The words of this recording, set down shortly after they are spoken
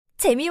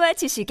재미와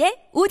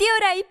지식의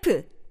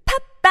오디오라이프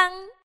팝빵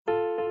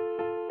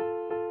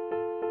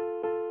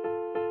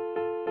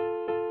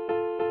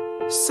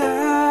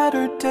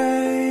Saturday,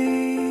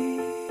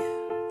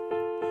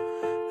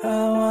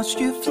 I watched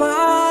you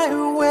fly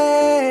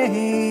away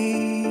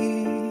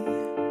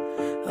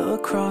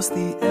across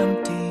the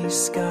empty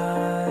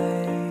sky.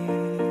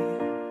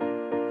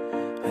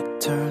 I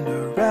turned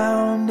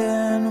around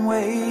and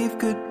waved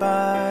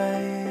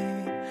goodbye,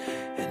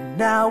 and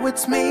now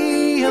it's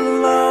me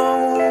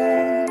alone.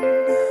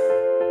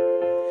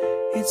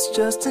 It's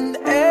just an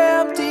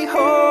empty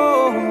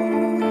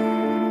home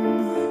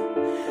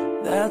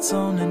that's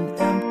on an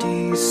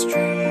empty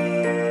street,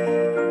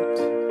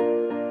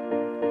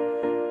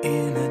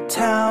 in a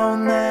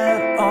town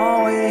that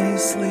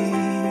always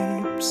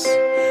sleeps,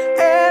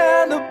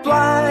 and a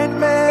blind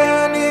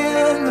man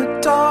in the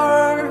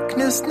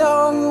darkness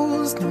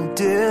knows no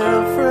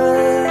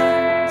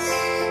difference.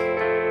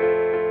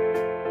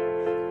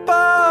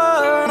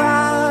 But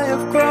I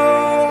have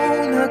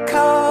grown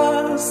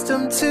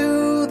accustomed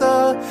to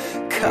the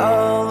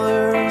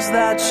colors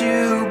that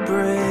you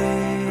bring.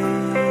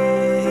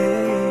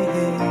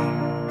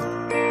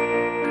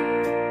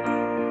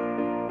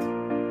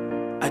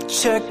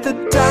 Check the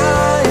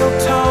dial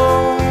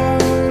tone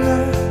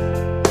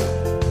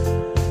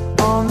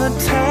on the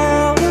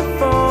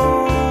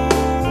telephone,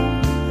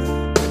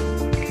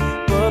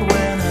 but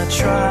when I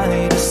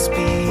try to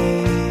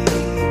speak,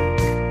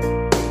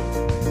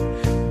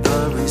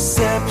 the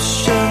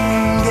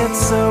reception gets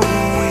so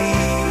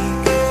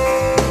weak.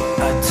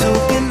 I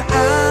took an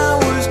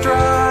hour's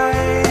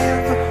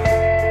drive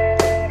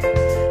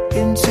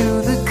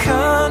into the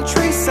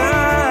countryside.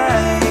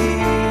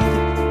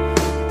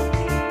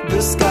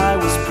 The sky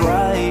was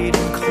bright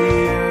and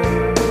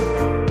clear,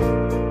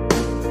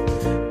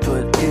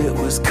 but it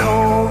was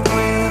cold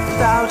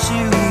without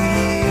you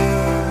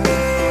here.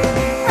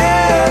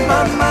 And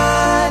my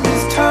mind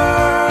is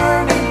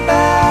turning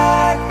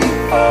back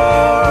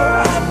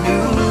before I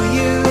knew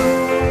you.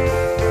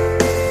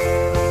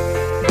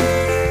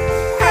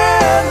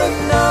 And the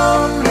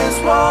numbness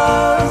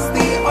was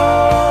the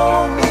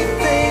only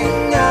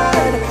thing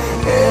I'd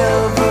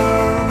ever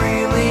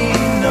really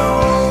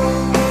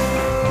known.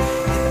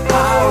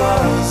 I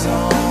was on.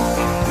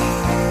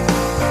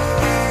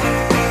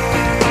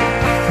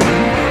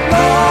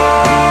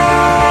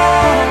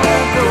 Long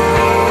ago,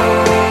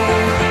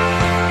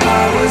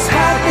 I was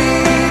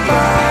happy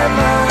by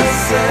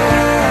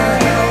myself.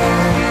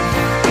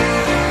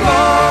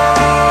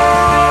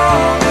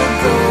 Long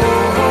ago,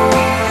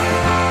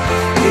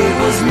 it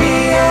was me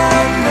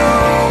and no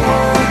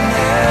one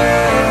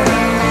else.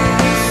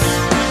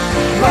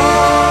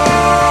 Long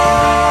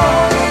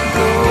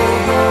ago,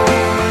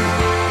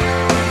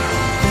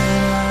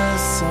 I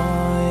saw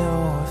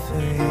your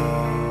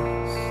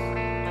face.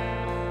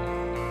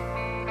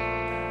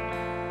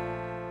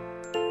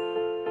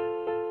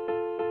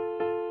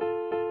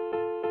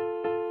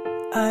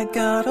 I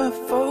got a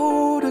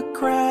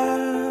photograph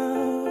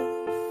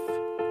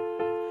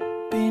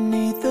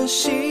beneath a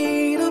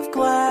sheet of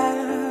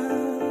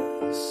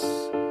glass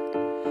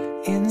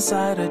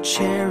inside a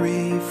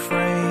cherry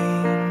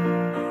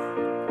frame,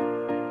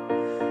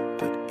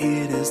 but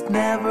it is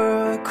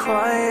never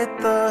quite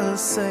the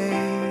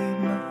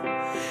same.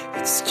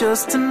 It's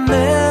just a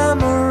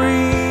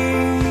memory,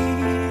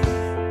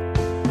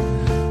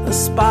 a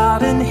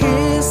spot in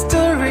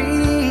history.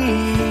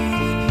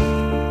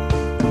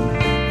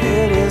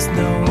 It is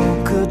no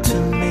good to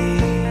me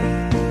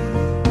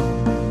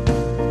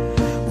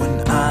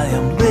when I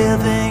am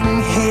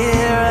living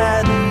here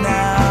and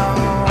now.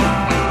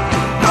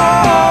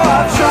 Oh,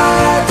 I've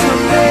tried to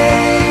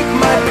make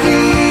my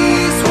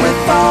peace with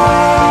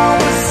all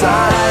the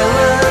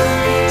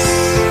silence.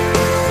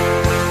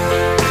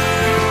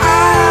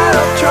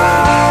 I've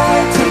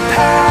tried to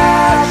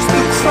patch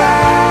the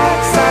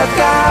cracks. I've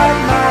got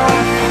my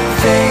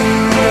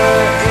finger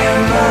in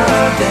the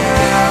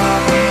dam,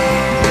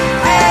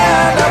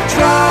 and I've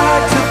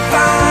tried to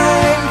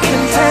find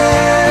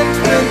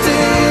contentment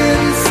in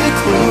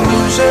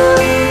seclusion.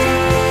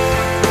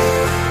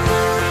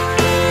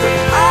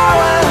 But I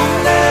will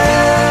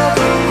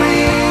never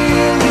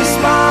really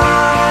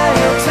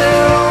smile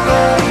till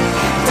the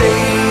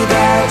day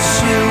that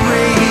you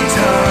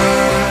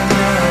return,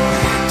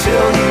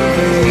 till you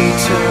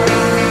return.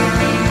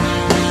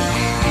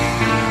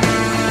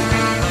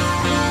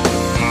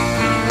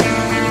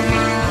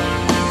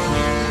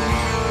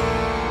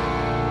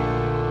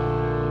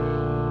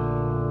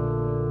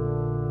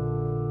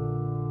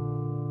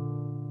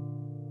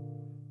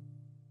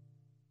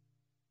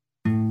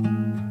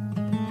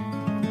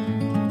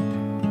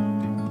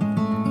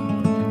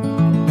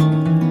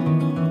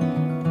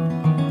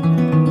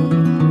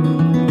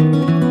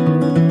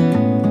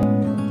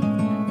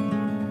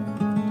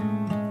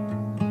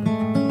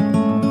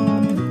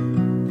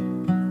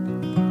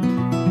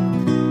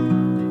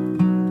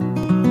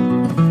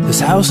 This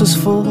house is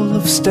full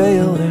of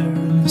stale air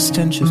and the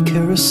stench of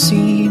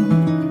kerosene.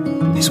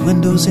 These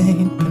windows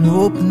ain't been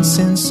open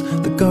since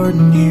the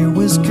garden here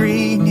was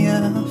green.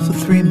 Yeah,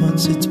 for 3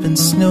 months it's been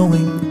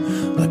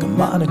snowing like a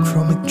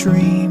monochromic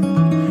dream.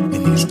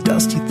 And these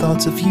dusty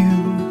thoughts of you,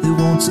 they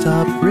won't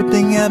stop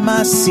ripping at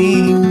my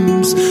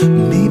seams.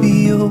 Maybe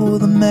you're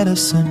the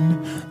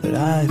medicine that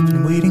I've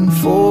been waiting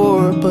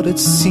for, but it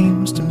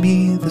seems to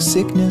me the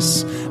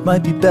sickness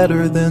might be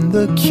better than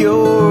the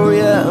cure.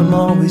 Yeah, I'm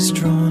always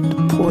drawn to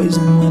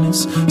poison when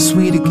it's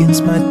sweet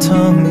against my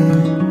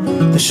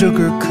tongue. The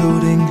sugar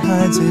coating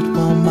hides it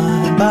while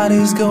my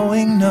body's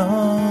going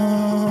numb.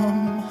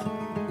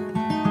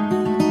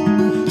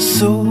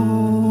 So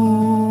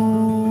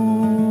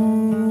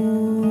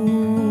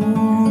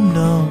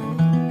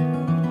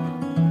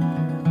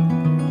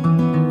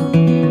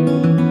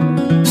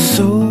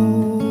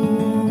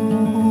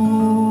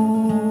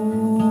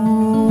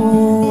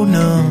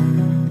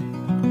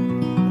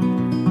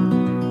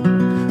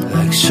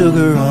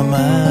sugar on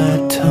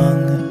my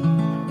tongue.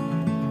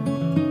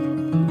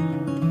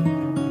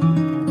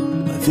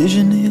 My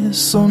vision is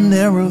so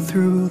narrow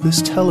through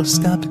this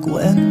telescopic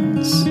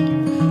lens.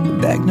 It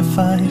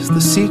magnifies the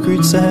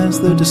secrets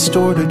as the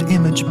distorted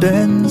image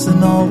bends,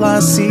 and all I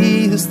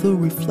see is the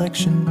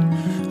reflection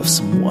of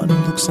someone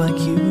who looks like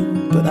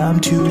you. But I'm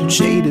too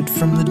jaded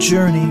from the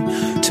journey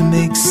to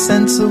make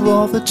sense of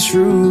all the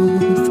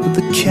truth. But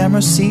the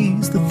camera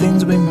sees the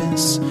things we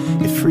miss.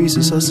 It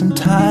freezes us in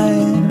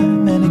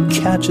time, and it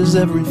catches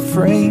every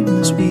frame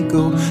as we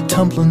go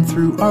tumbling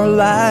through our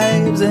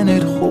lives, and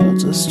it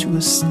holds us to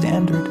a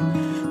standard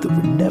that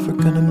we're never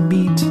gonna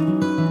meet.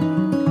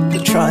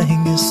 The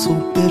trying is so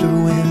bitter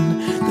when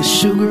the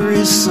sugar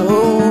is so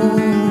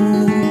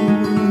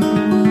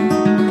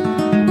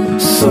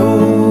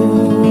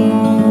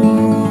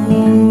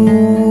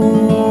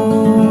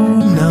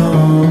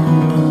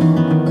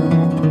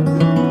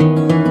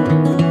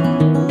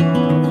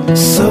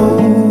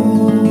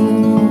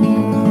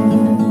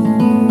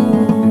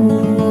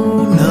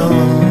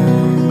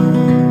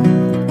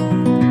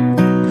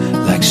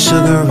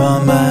sugar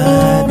on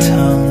my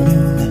tongue.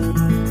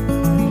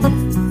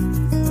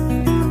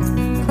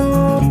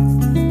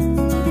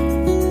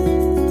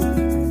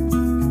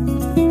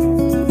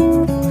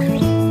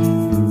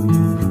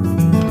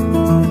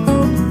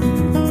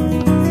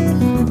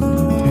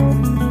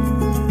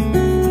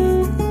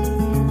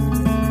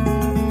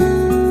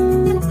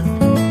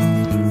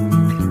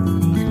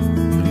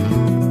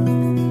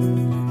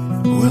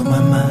 Well,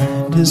 my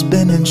mind has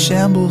been in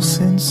shambles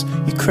since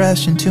you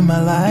crashed into my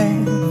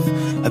life.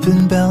 I've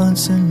been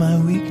balancing my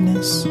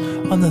weakness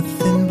on the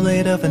thin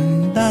blade of a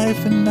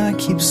knife, and I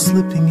keep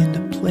slipping into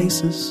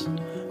places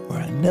where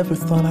I never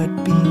thought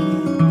I'd be.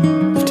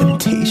 If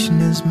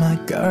temptation is my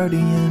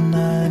guardian,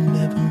 I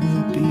never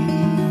will be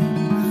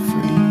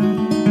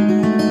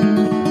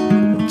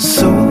free.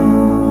 So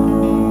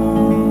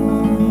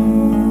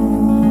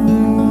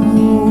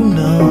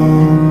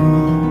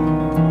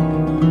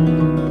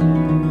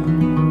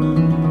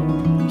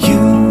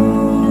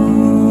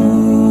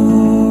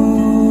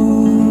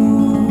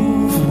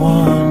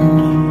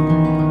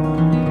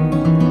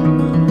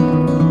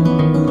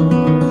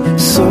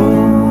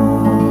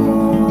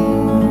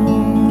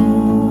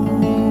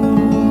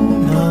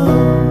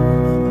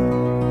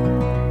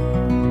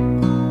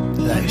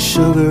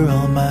sugar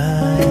on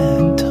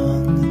my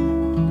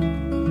tongue,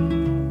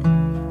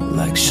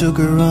 like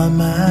sugar on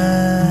my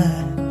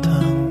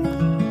tongue.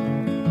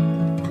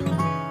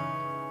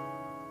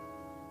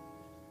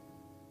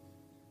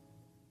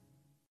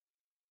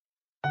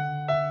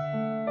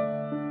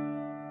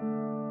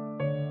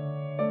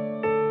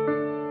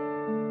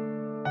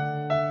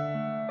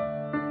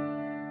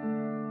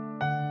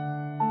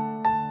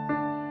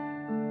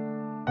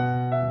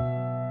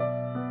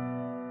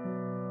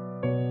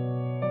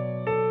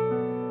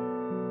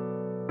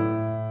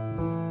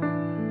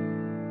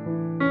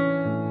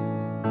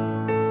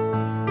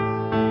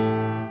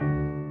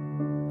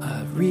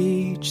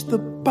 Reach the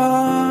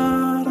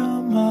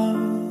bottom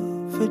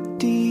of a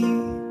deep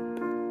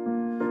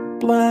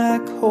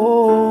black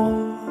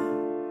hole,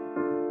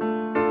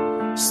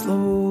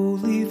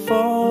 slowly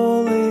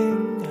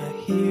falling. I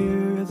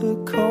hear the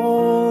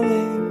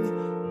calling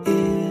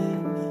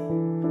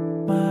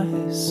in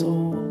my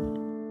soul,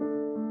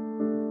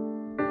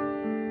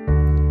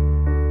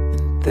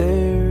 and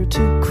there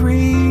to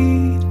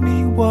greet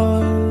me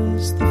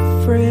was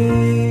the frail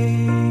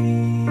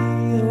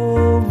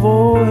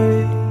voice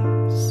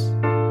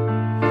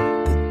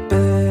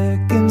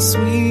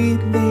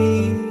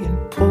sweetly and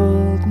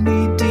pulled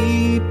me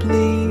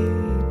deeply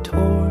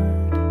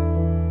toward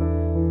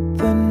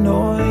the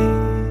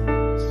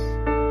noise.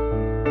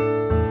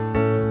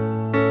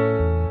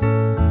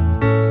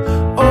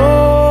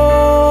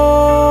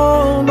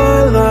 All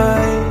my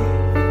life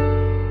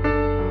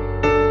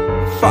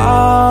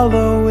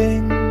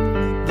following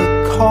the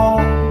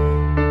call,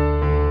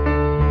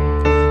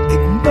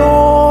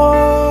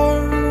 ignore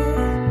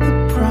the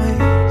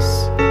price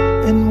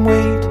and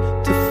wait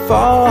to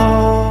fall.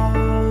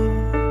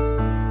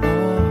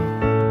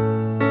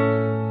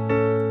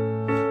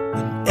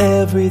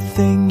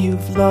 Everything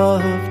you've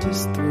loved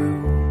is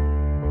through.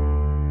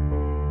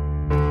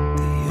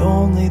 The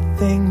only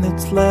thing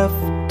that's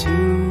left to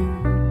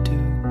do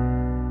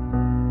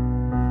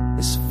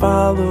is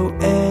follow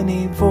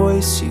any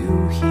voice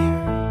you hear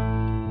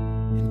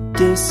and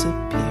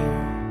disappear.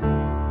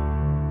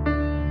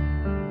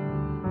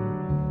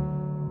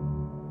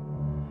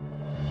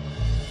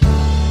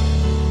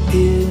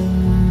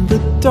 In the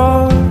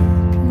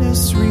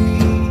darkness,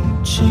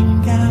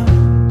 reaching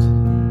out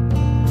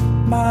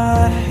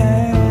my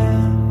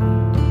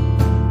hand,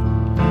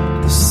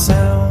 the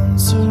sound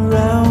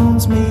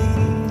surrounds me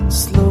and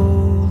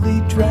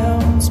slowly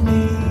drowns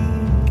me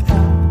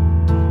out.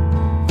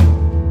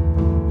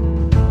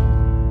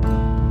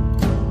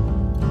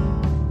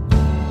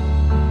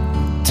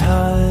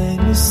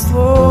 Time is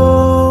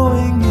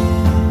slowing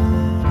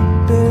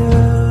in,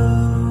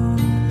 building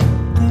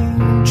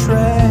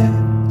tracks.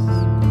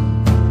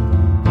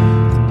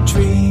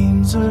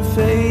 Are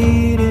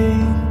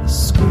fading, the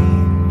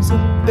screams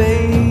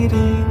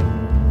abating,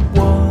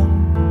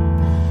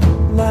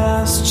 one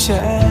last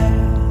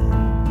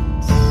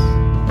chance.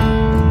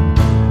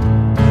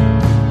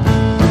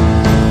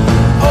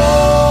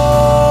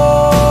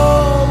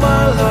 All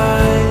my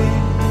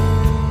life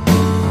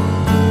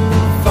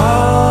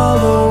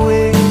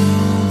following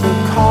the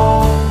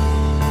call,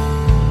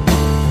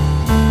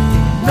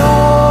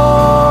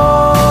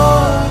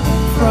 ignore the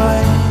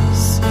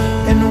price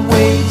and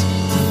wait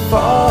to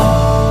fall.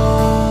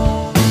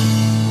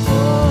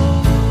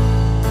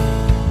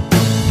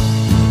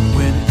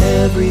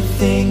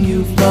 Everything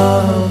you've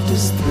loved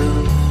is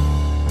through.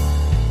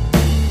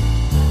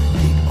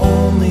 The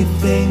only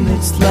thing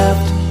that's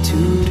left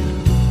to do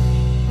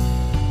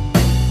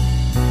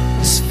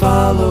is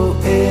follow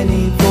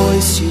any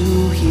voice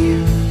you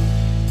hear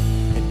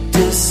and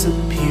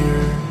disappear.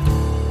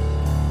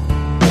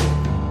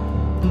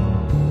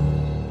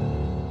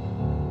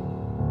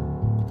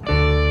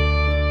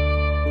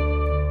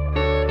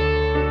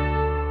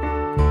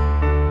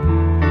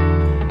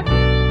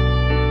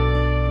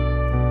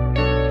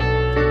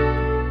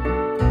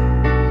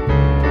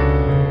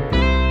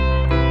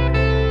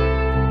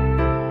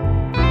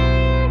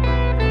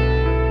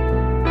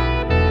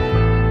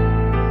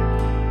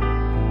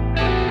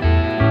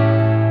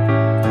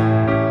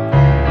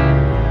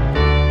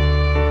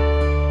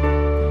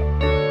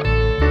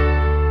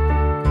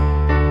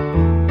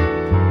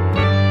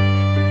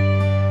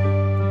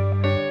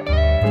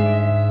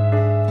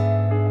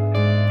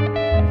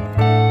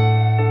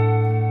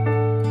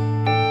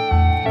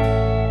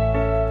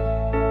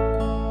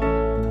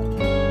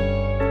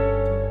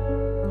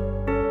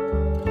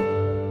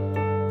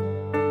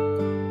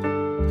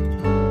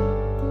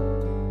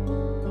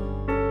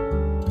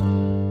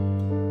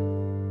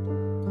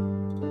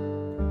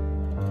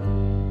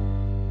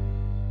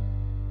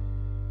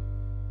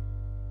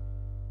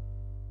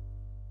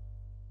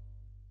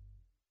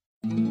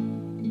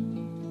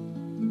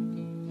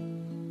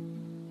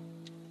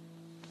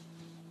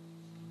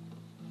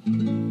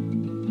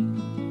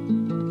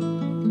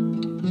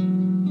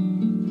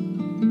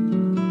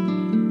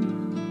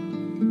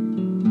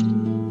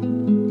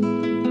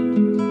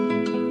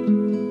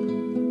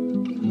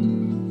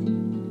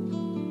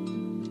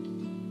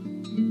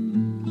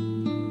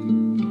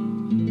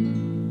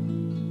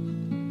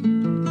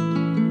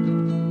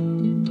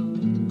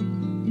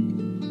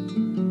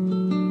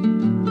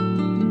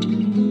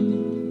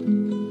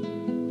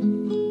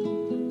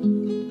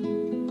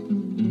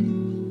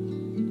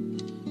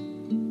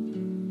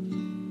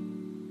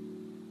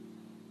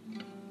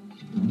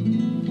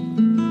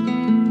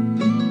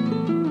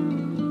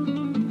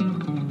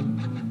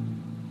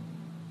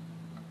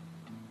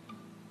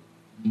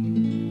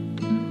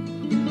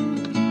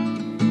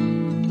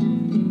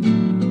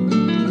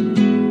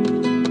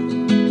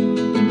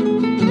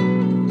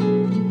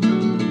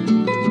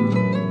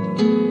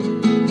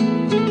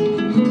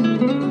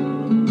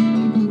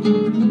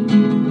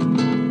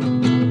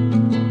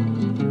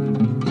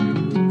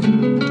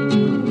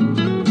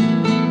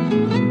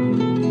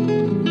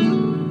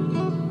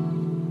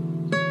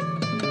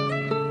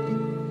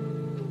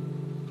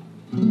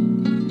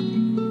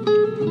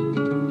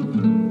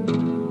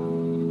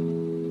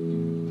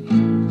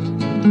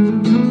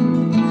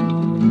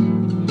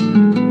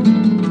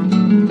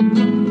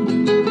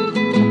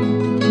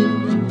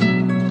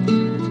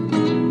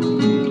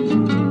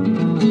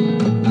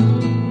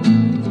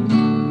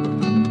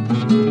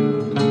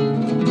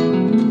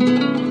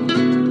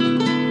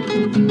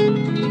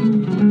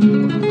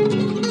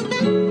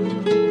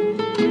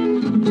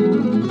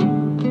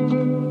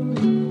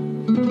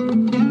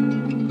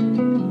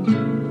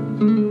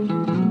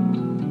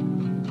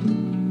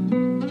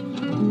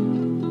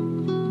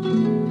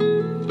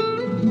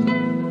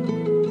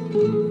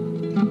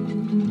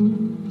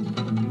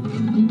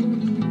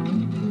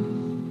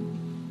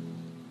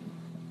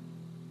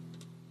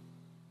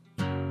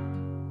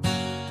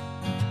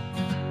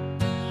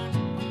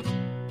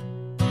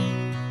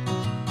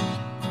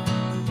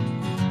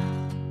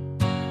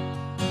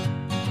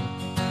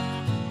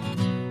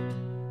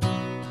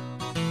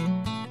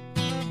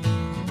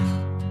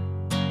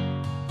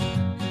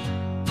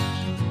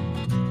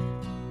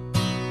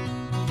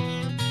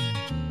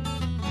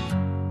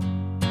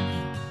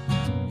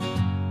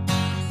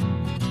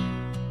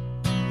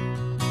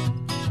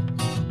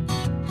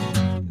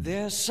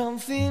 There's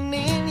something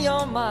in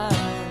your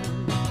mind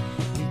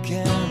you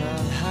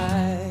cannot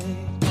hide.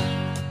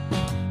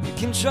 You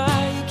can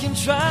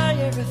try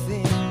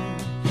everything,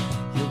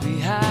 you'll be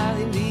high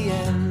in the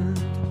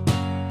end.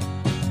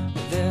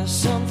 There's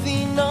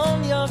something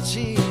on your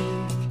cheek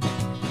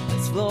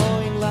that's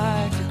flowing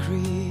like a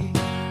creek.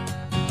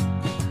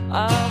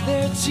 Are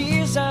there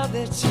tears,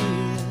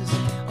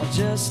 or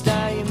just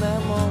dying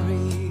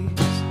memories?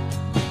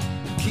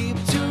 Keep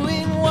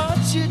doing what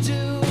you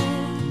do,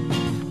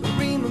 but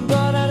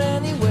remember that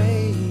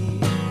anyway,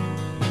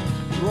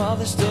 you are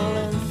the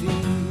stolen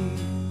thief.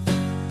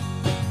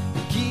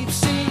 Keep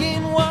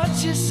saying what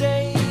you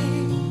say,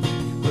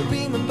 but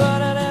remember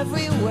that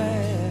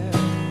everywhere,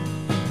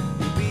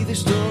 you'll be the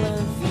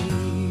stolen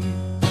thief.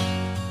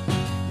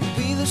 You'll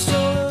be the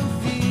stolen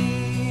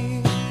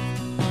thief.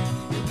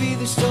 You'll be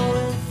the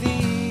stolen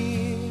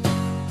thief.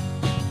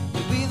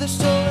 You'll be the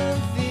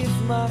stolen thief,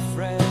 my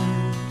friend.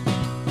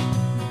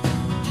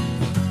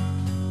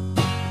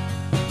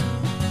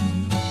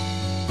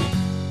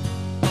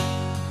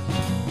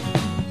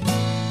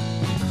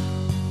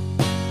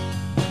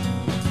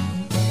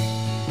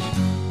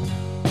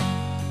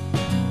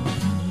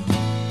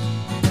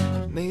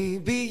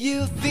 Maybe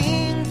you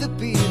think the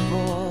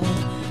people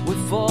would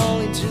fall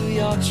into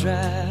your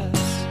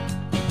traps,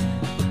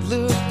 but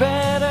look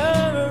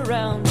better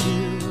around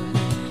you.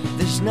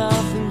 There's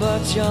nothing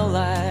but your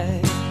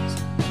lies.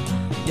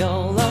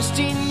 You're lost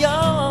in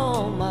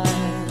your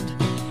mind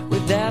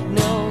without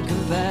no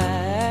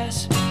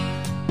compass.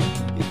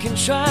 You can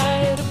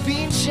try to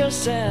pinch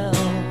yourself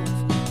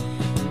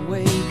and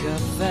wake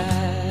up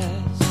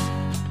fast.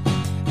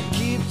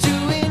 Keep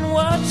doing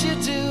what you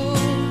do,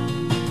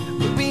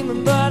 but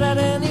remember that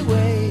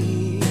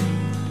anyway,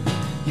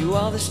 you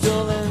are the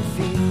stolen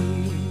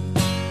thief.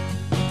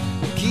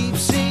 Keep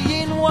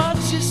saying what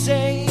you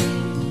say,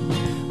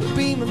 but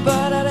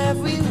remember that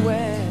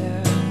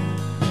everywhere,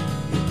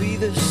 you'll be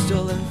the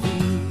stolen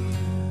thief.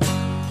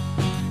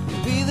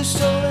 You'll be the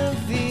stolen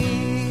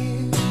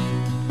thief.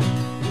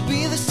 You'll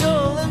be the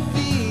stolen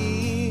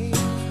thief.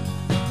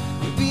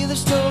 You'll be the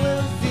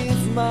stolen thief,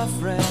 my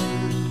friend.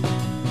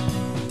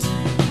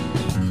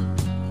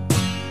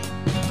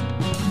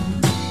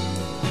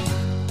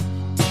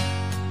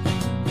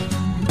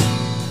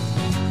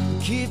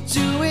 Keep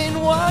doing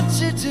what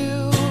you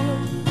do,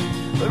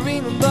 but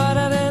remember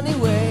that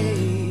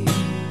anyway,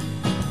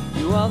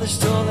 you are the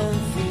stolen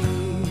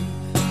thief.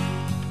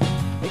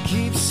 And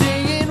keep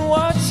saying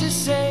what you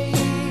say,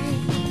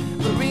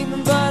 but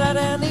remember that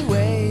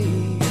anyway,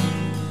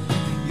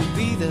 you'll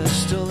be the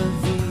stolen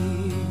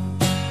thief.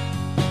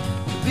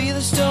 You'll be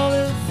the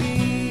stolen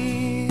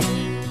thief.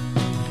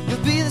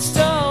 You'll be the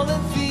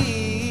stolen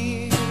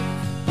thief.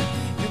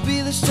 You'll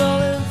be the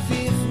stolen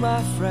thief,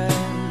 my friend.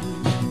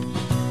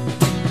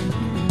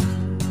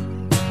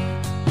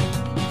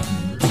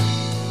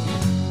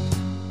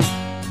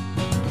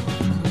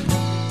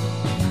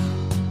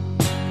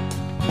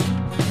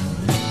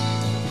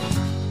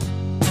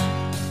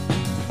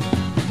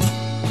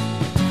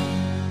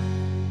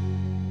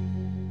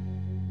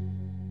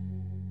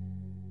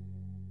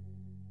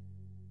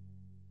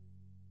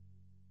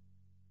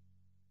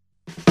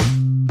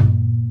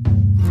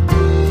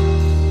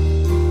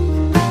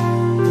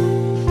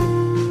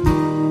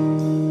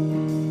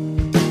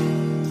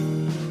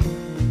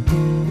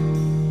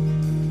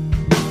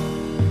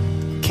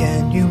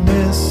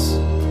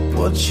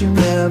 You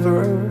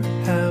never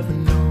have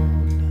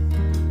known.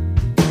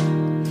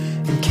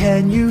 And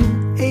can you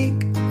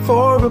ache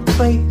for a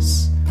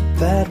place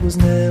that was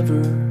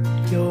never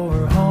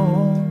your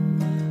home?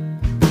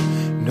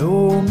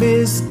 No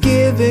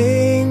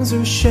misgivings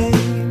or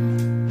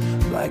shame,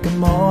 like a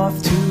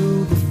moth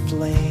to the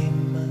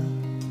flame,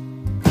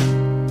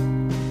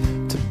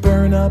 to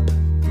burn up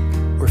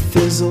or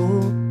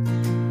fizzle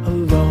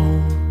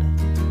alone.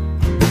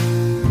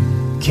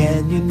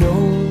 Can you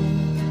know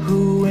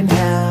who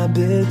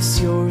inhabits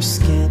your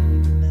skin?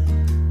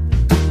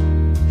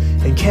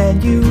 And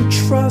can you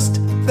trust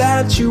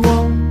that you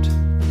won't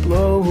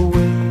blow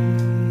away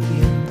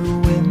in the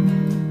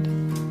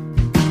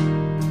wind?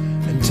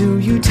 And do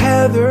you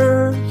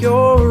tether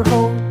your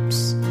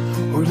hopes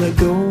or let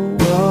go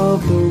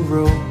of the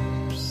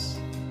ropes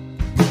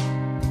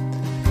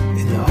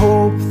in the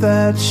hope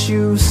that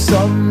you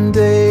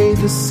someday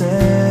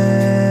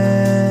descend?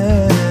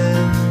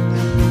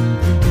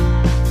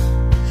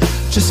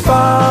 Just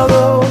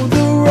follow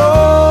the road.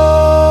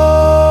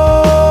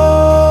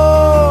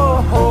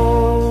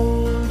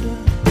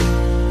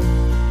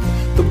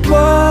 The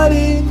blood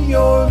in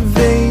your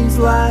veins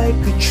like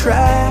a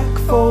track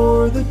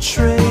for the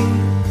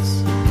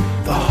trains.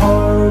 The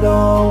heart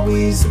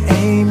always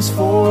aims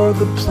for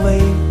the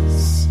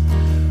place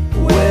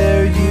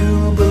where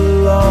you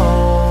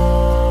belong.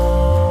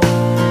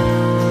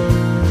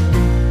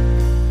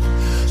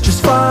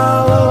 Just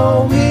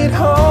follow it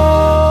home.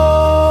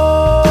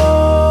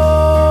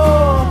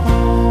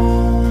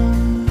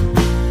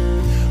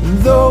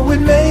 Though it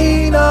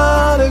may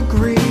not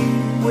agree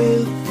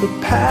with the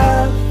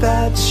path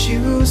that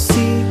you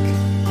seek,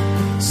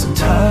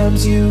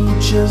 sometimes you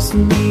just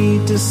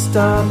need to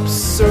stop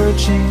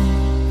searching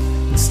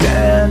and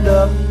stand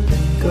up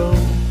and go.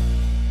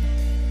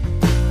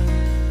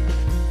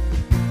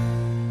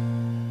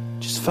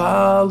 Just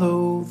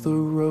follow the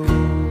road.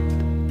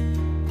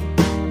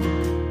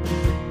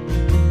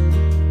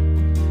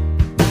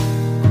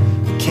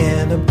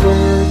 Can a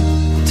bird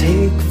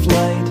take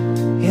flight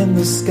in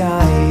the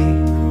sky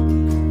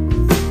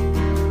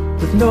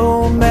with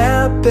no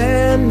map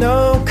and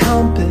no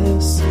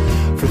compass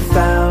for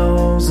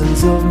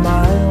thousands of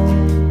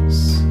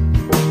miles,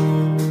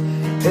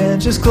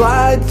 and just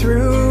glide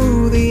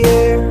through the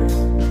air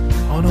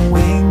on a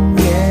wing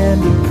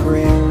and a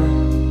prayer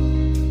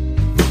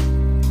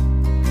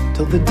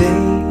till the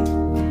day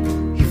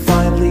he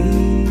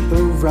finally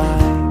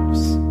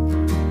arrives,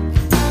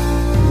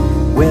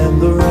 when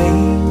the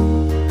rain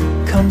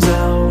comes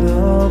out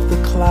of the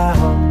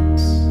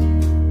clouds.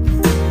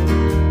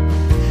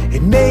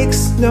 It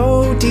makes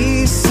no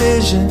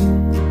decision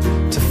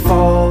to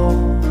fall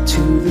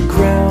to the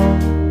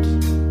ground.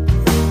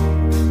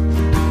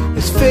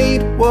 His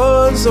fate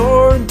was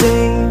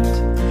ordained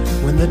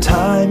when the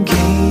time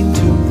came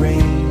to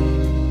rain.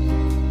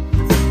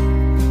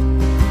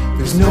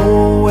 There's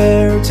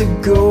nowhere to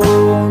go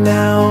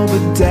now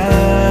but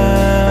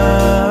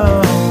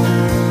down.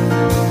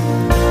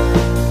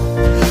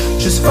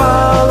 Just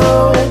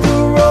follow the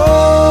road.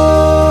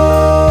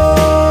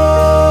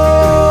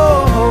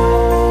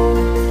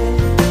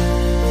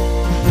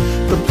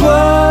 The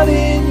blood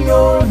in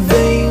your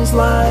veins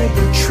like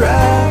a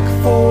track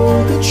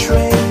for the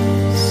trains.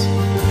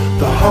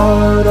 The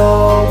heart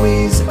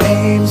always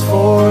aims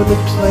for the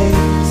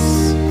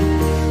place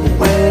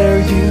where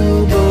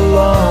you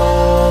belong.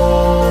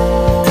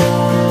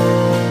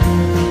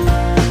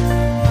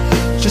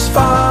 Just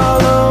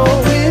follow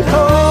it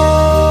home.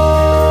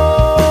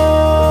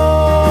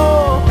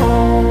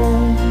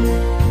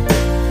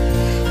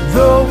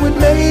 Though it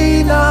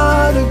may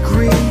not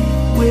agree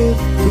with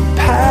the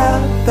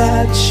path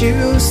that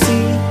you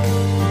seek,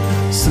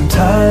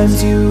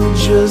 sometimes you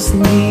just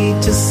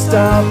need to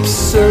stop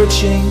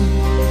searching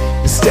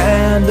and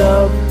stand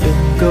up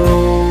and go.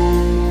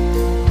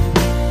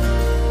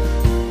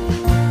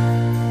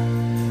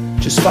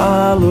 Just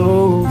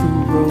follow the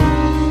road.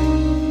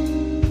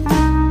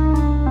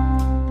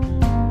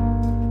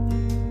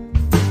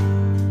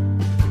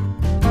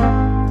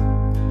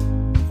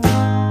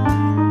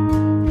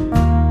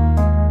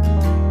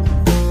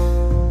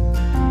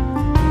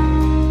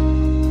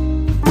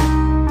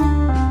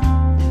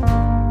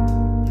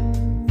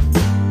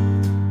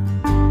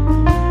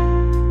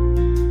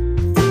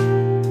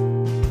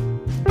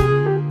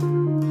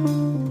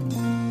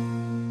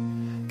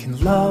 Can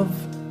love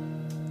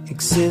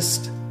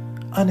exist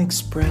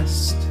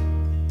unexpressed,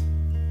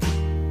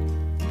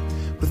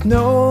 with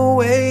no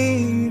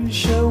way to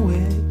show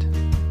it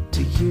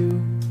to you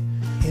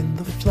in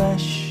the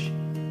flesh?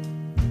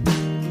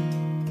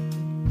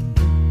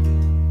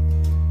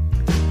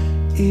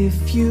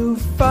 If you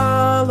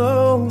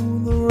follow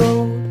the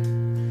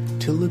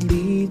road till it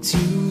leads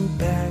you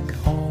back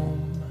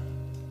home,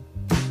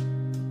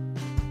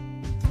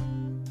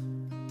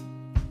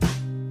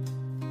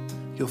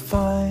 you'll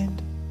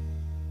find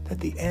that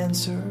the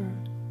answer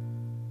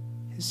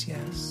is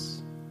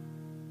yes.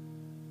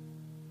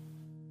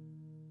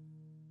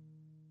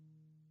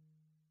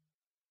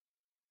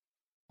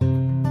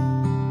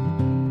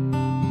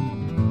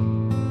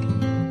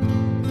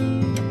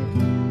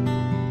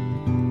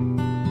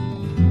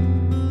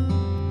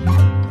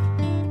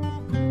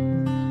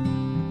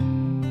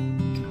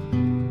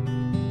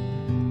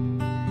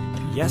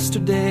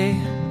 Yesterday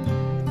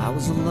I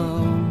was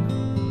alone.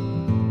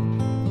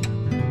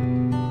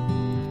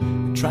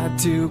 Tried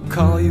to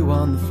call you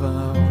on the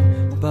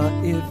phone, but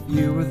if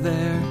you were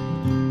there,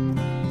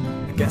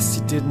 I guess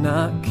you did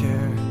not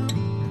care.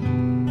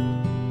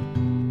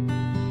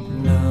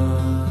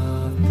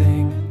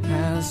 Nothing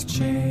has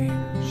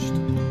changed.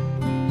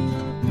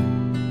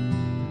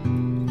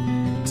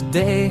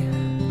 Today I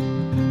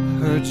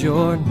heard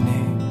your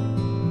name.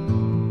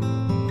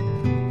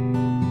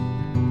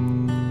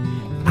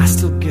 I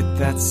still get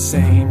that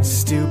same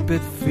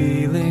stupid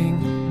feeling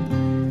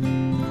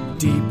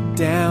deep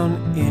down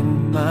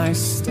in my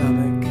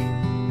stomach.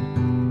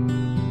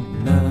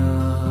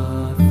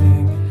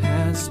 Nothing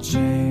has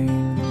changed.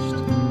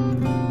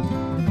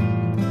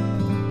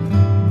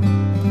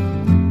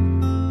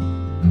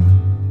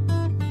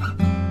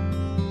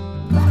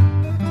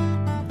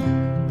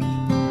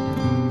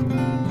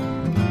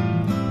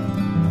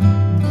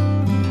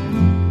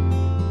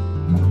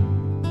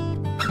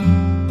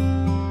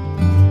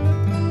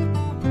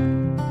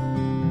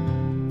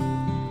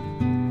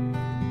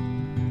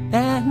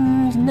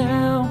 And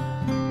now,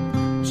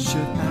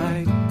 should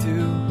I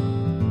do?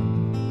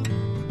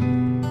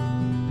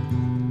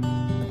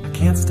 I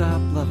can't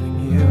stop loving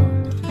you,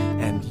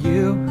 and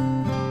you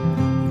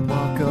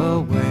walk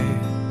away,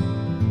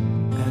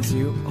 as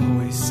you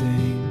always say.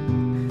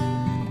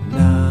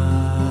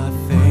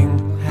 Nothing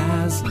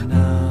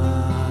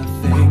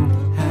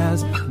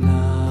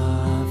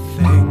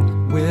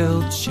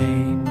will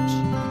change.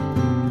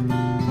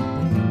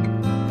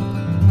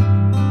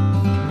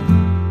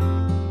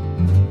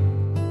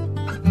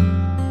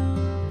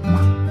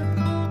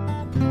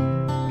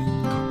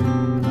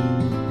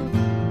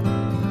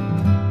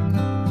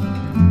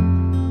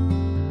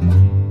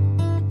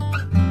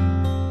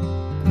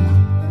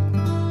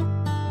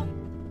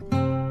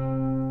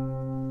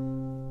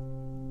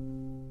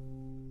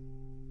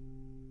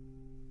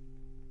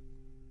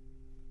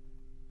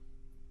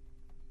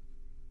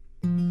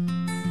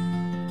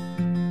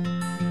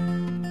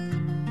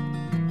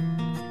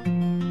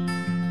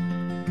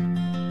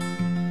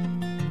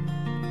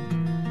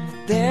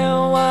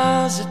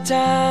 was a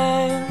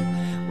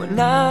time when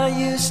I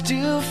used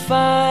to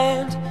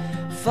find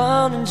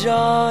fun and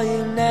joy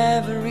in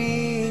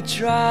every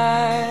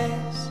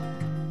tries.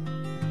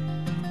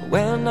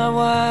 When I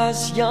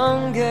was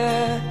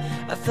younger,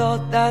 I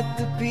thought that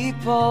the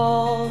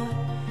people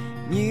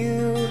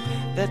knew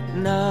that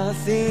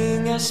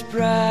nothing has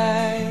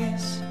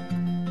price,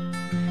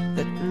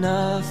 that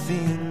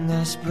nothing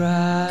has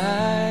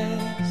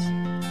price.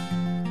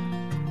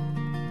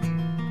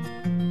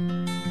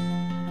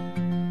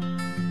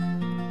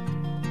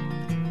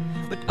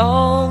 But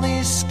all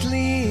is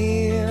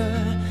clear,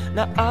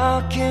 now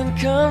I can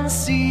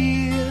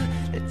conceal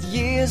that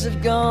years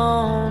have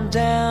gone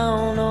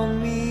down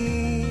on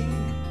me.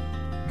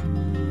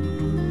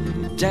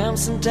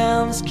 Dams and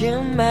downs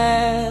can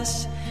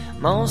mask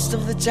most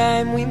of the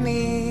time we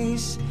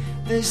miss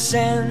the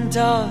scent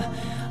of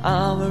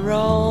our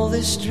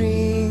oldest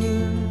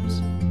dreams,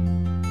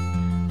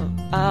 of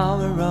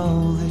our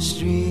oldest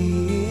dreams.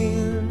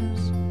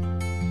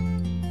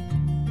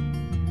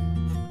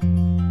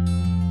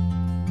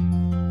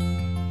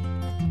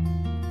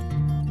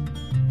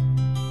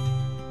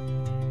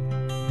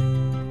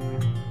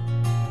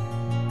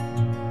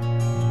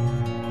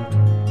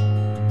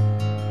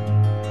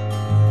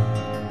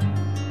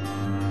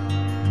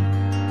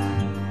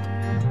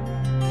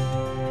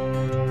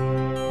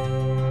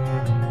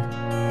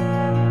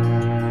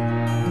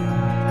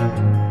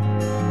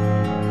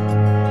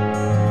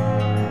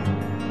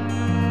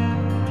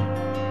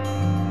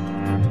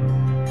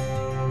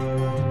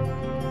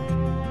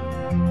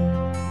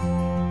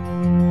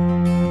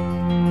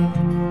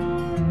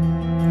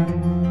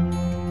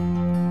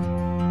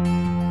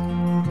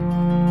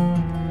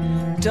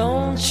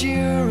 Don't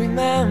you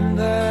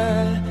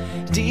remember,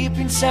 deep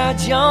inside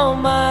your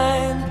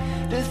mind,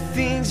 the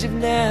things you've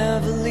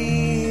never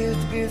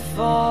lived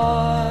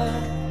before?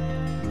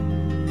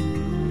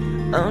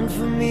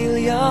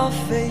 Unfamiliar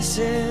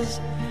faces,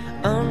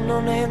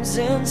 unknown names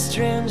and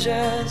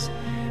strangers,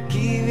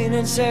 giving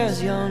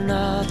answers you're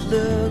not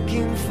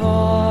looking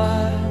for,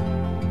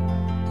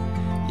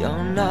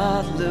 you're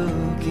not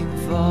looking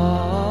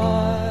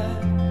for.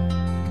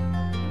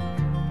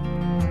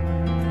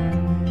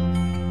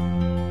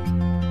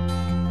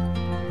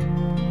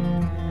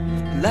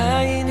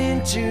 Lying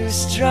into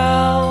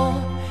straw,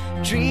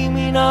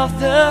 dreaming of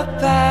the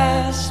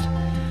past.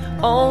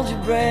 Hold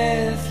your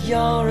breath,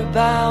 you're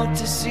about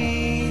to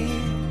see.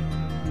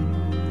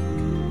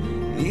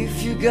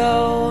 If you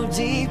go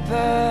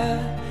deeper,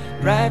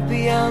 right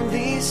beyond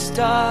these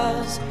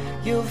stars,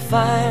 you'll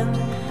find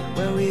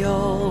where we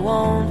all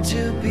want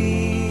to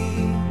be,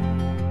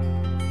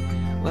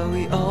 where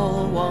we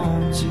all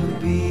want to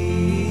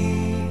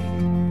be,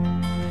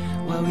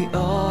 where we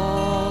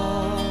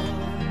all,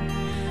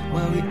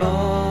 where we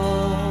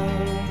all,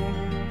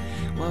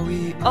 where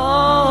we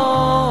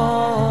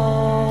all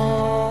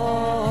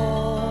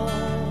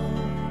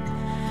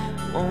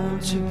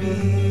want to be.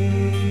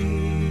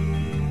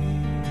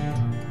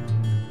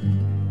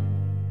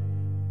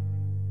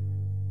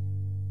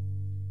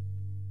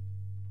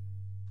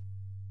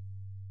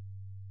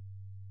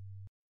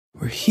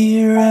 We're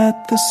here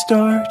at the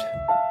start,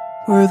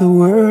 where the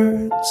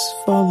words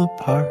fall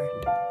apart,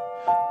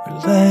 where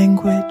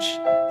language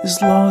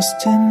is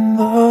lost in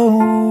the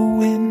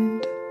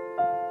wind.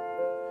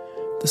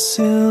 The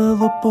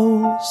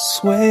syllables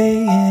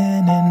sway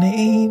in an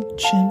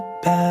ancient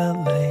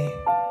ballet,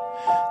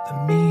 the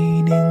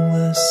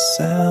meaningless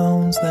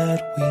sounds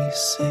that we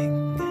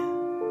sing.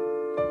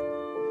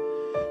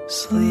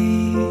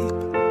 Sleep,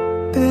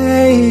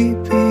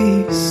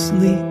 baby,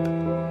 sleep,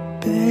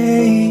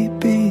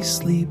 baby,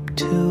 sleep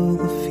till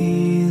the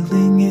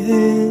feeling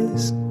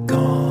is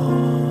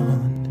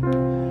gone.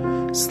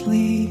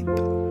 Sleep,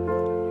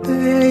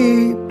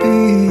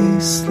 baby,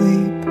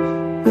 sleep,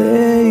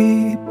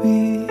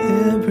 baby,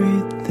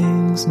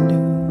 everything's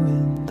new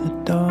in the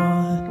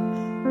dawn.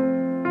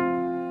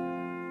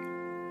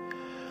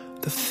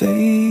 The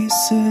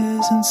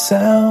faces and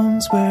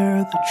sounds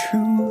where the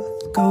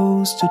truth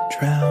goes to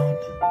drown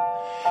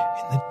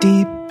in the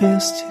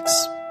deepest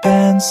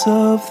expanse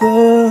of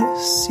the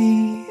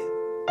sea.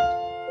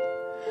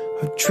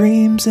 Our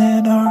dreams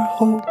and our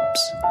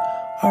hopes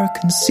are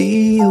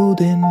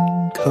concealed in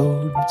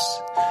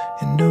codes,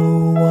 and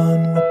no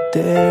one would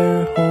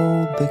dare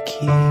hold the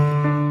key.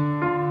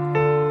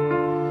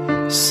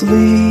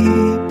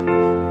 Sleep,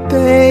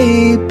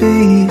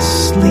 baby,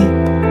 sleep,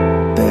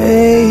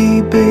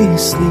 baby,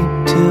 sleep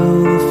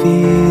till the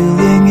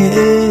feeling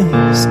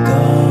is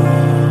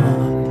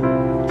gone.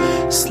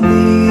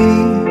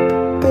 Sleep,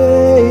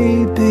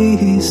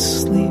 baby,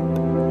 sleep,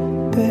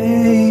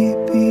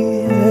 baby,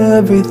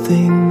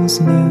 everything's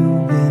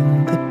new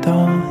in the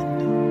dawn.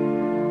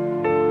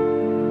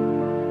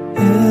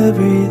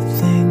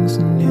 Everything's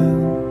new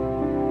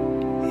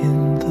in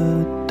the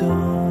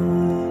dawn.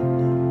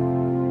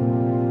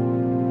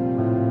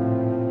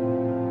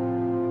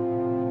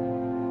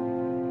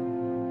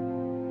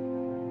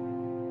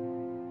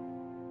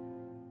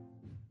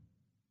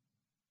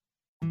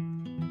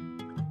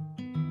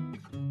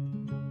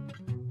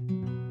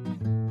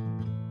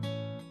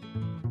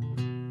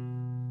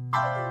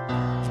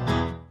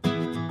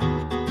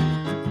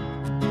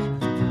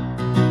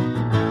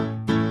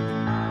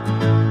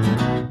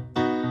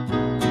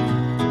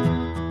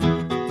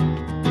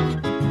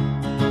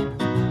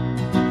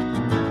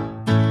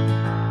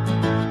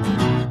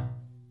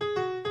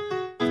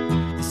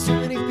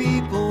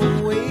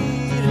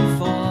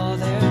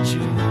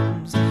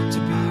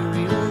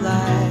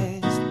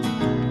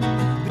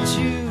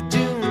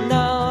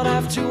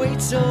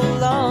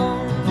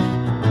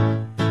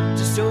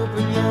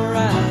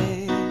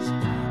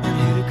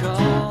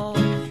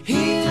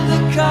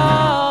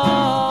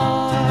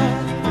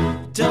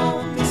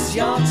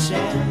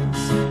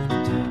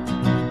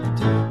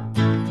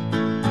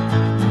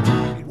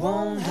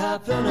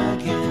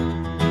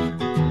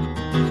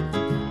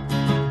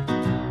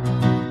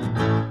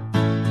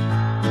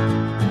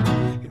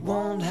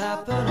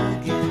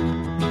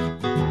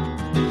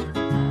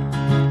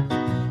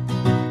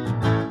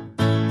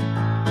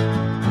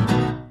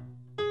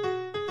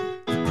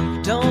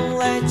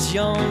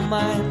 Your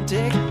mind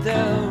take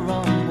the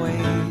wrong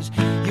ways.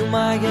 You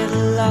might get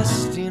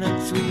lost in a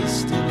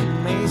twisted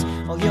maze.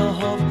 All your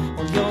hope,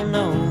 all your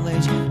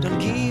knowledge, don't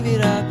give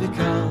it up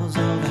because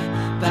of a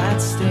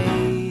bad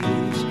stage.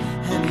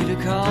 I need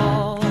a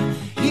call,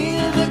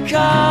 hear the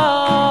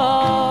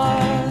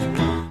call.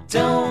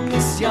 Don't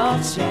miss your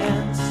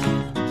chance.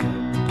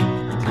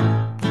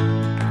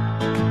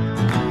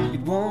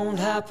 It won't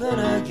happen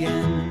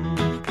again.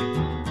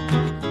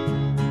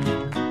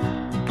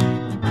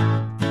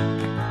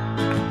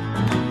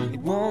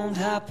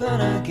 Happen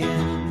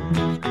again.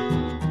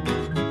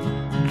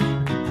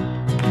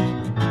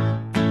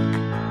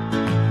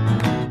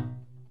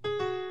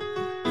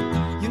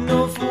 You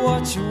know for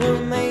what you were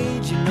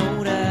made, you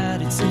know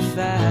that it's a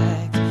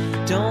fact.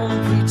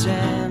 Don't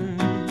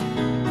pretend.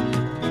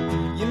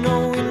 You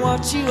know in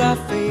what you have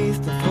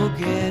faith, don't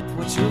forget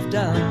what you've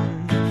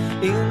done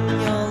in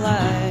your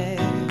life.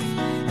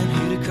 And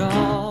hear the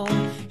call,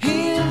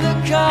 hear the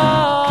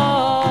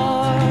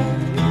call.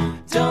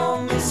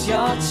 Don't miss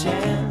your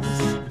chance.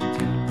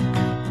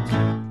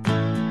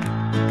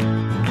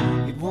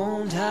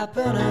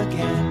 Happen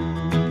again.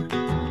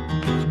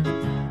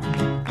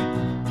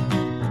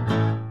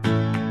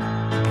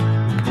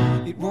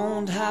 It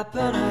won't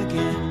happen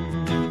again.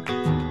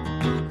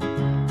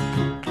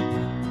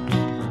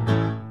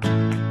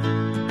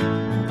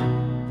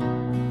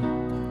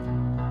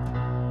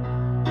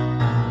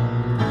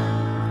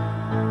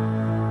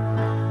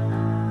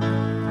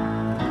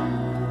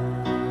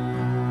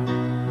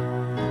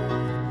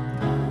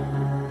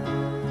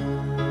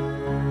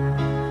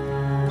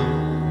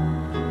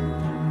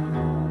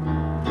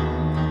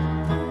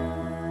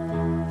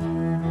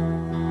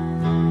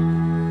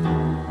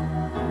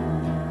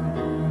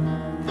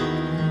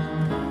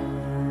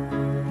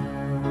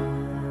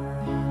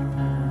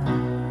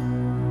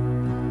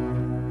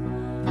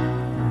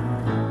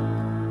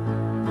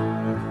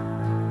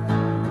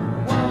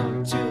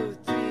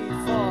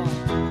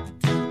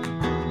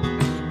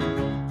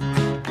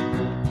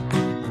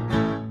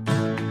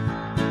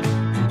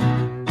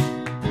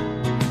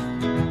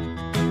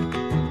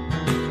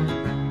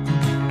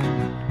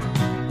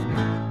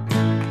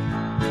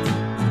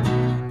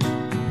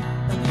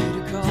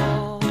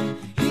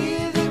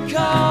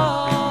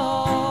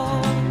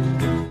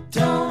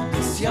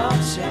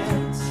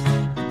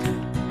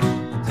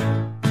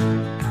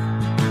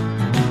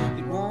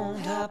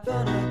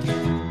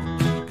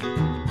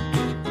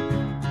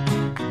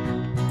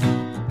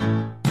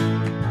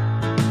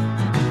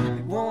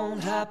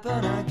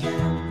 Happen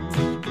again.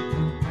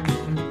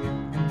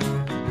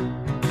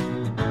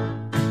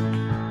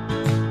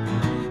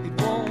 It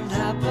won't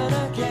happen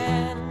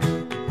again.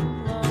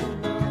 No,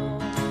 no,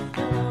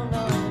 no,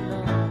 no,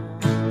 no.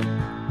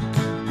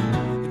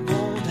 It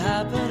won't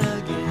happen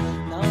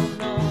again. No,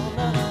 no,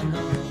 no, no,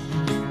 no,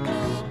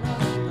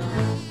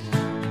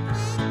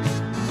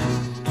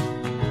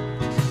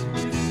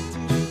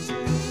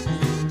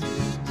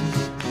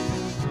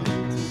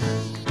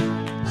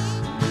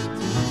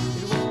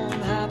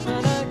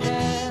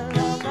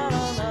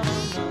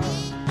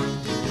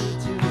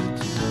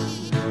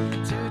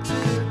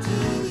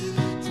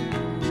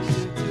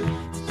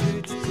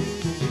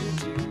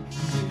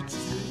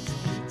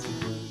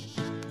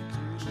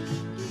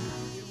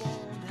 It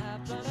won't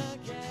happen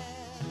again.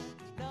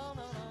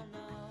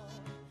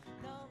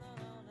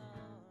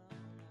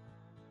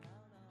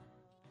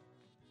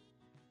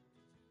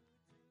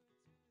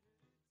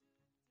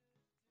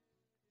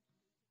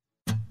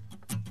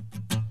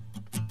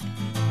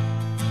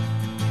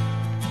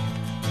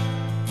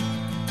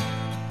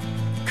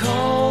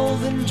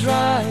 Cold and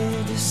dry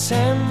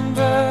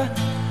December,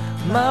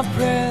 my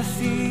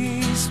breath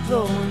is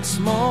blowing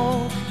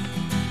smoke.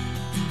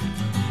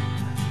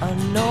 I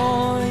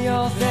know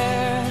you're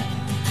there,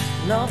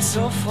 not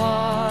so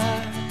far.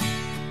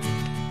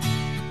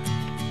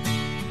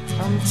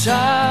 I'm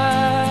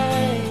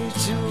tired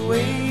to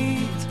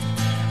wait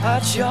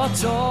at your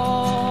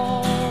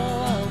door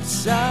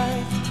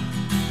outside.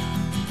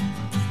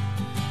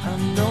 I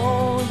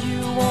know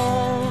you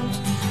won't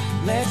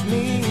let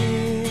me in.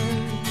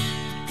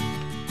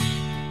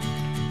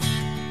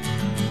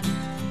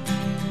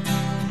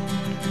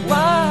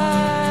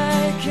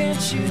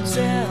 can't you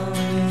tell me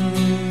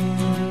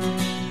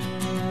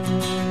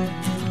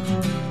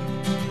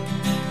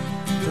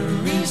the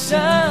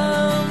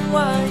reason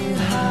why you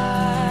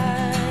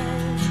hide?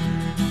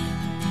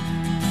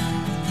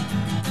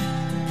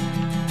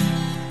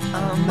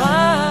 Am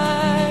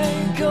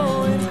I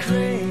going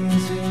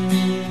crazy?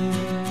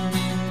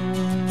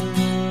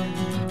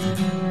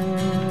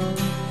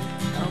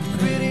 I'm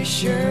pretty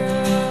sure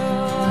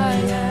I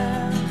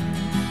am.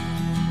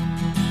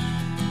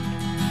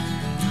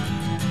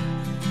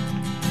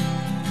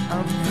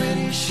 I'm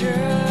pretty sure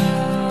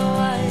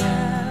I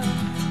am.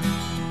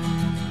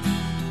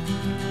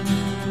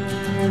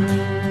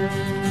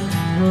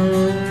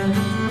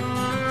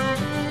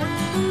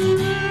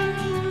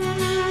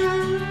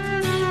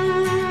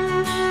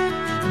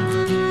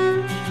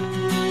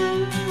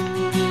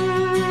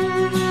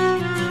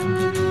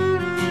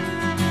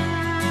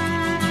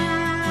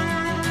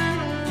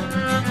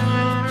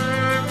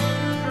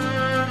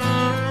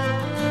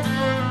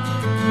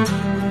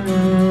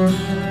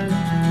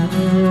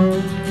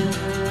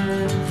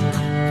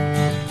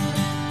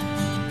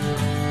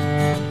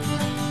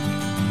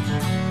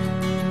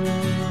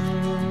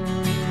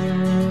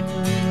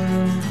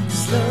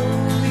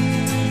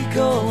 Slowly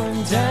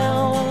going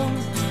down.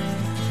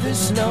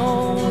 There's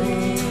no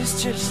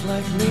ease just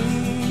like me.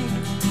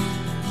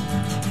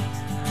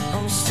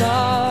 I'm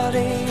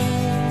starting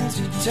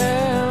to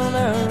turn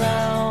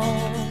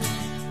around.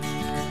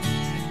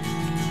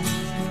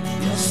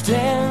 You're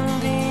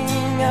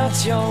standing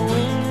out your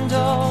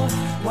window,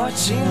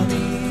 watching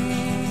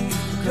me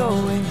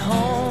going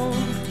home.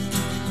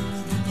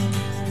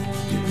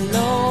 You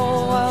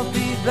know I'll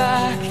be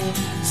back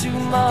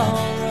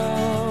tomorrow.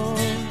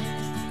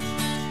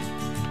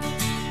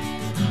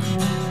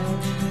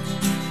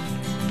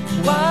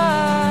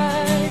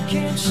 Why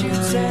can't you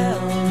tell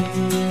me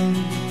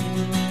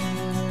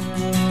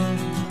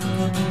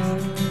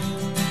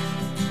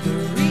the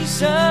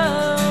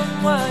reason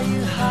why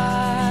you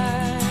hide?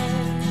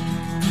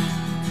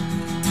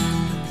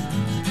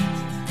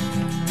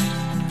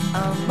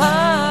 Am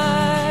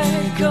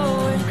I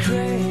going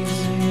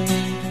crazy?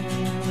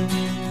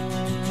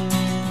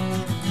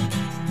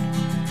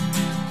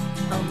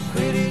 I'm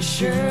pretty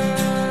sure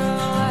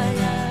I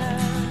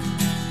am.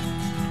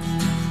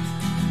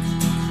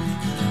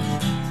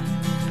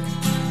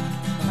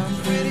 I'm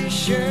pretty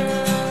sure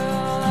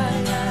I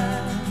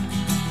am.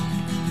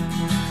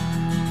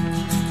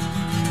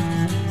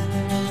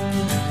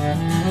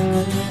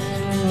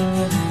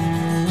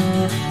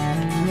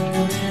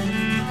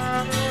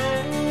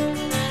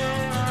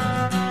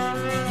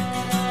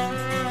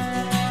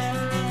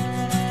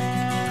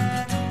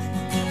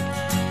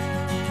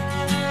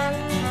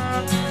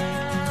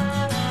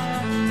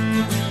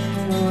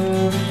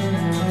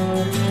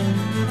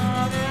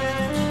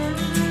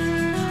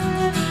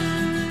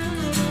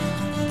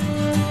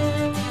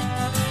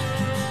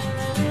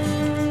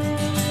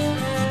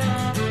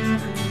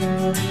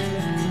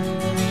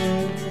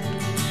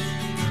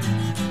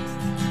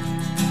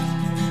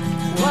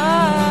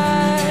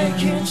 Why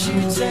can't you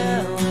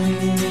tell me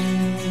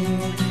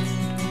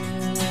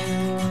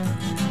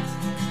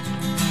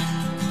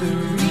the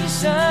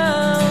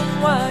reason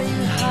why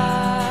you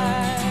hide?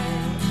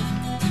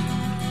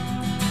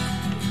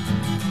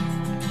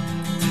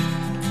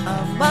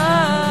 Am I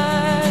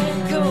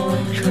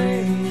going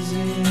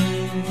crazy?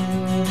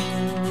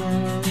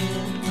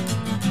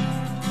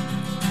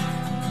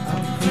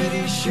 I'm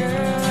pretty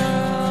sure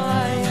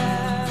I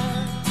am.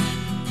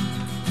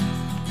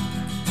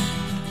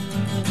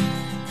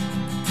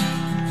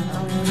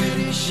 I'm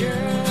pretty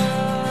sure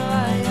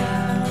I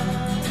am.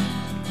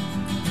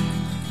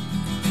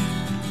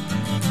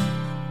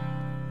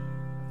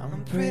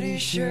 I'm pretty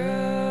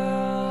sure